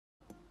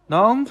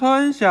农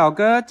村小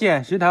哥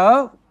捡石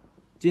头，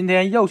今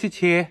天又是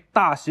切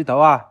大石头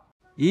啊，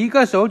一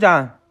个手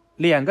掌、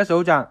2个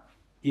手掌，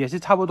也是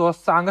差不多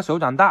3个手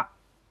掌大。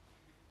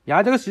然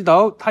后这个石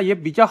头它也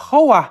比较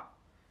厚啊，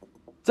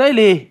这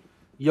里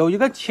有一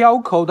个敲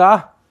口的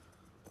啊，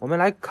我们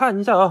来看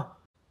一下哦，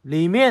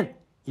里面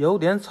有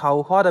点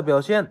草花的表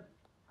现，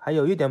还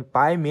有一点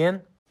白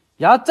棉。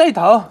然后这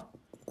头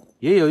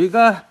也有一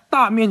个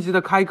大面积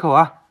的开口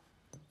啊，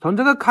从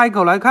这个开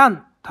口来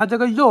看，它这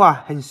个肉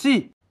啊很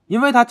细。因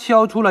为它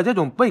敲出了这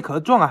种贝壳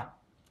状啊，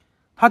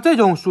它这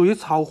种属于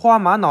草花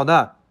玛瑙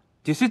的，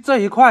只是这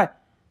一块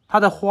它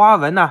的花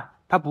纹啊，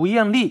它不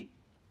艳丽，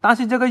但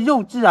是这个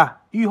肉质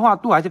啊，玉化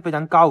度还是非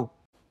常高。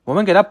我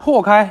们给它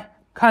破开，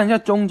看一下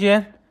中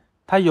间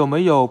它有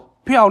没有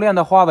漂亮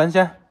的花纹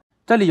先。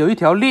这里有一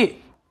条裂，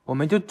我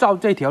们就照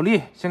这条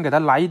裂先给它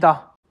来一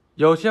刀。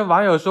有些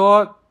网友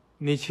说，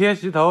你切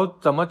石头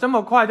怎么这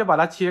么快就把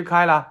它切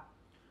开了？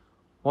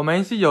我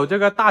们是有这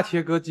个大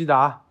切割机的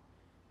啊。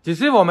只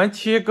是我们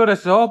切割的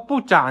时候不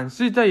展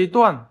示这一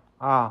段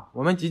啊，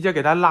我们直接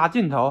给它拉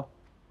镜头，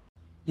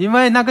因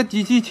为那个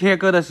机器切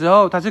割的时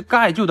候它是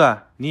盖住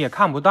的，你也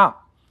看不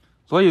到，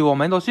所以我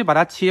们都是把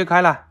它切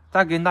开了，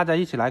再跟大家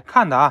一起来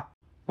看的啊。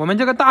我们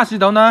这个大石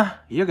头呢，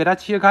也给它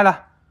切开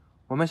了，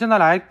我们现在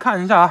来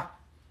看一下啊，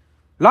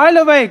来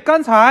了喂，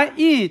刚才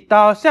一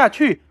刀下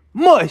去，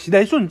没事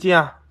的一瞬间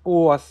啊，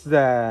哇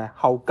塞，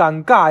好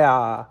尴尬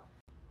呀，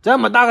这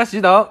么大个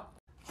石头。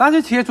但是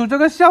切出这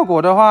个效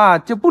果的话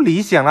就不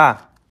理想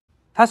了，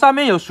它上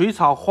面有水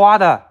草花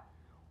的，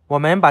我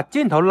们把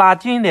镜头拉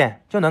近一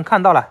点就能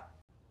看到了。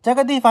这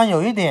个地方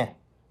有点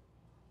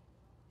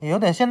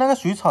像那个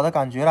水草的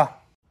感觉了，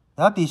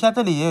然后底下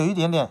这里也有一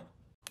点点。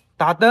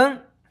打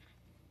灯，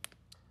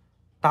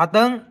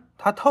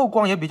它透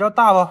光也比较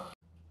大哦。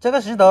这个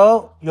石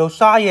头有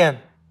沙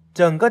眼，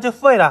整个就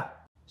废了。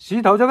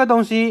石头这个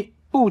东西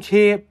不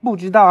切不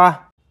知道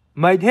啊。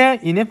每天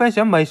与您分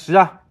享美食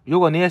啊。如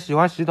果你也喜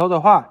欢石头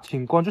的话，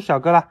请关注小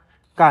哥啦！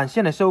感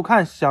谢你收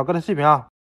看小哥的视频啊！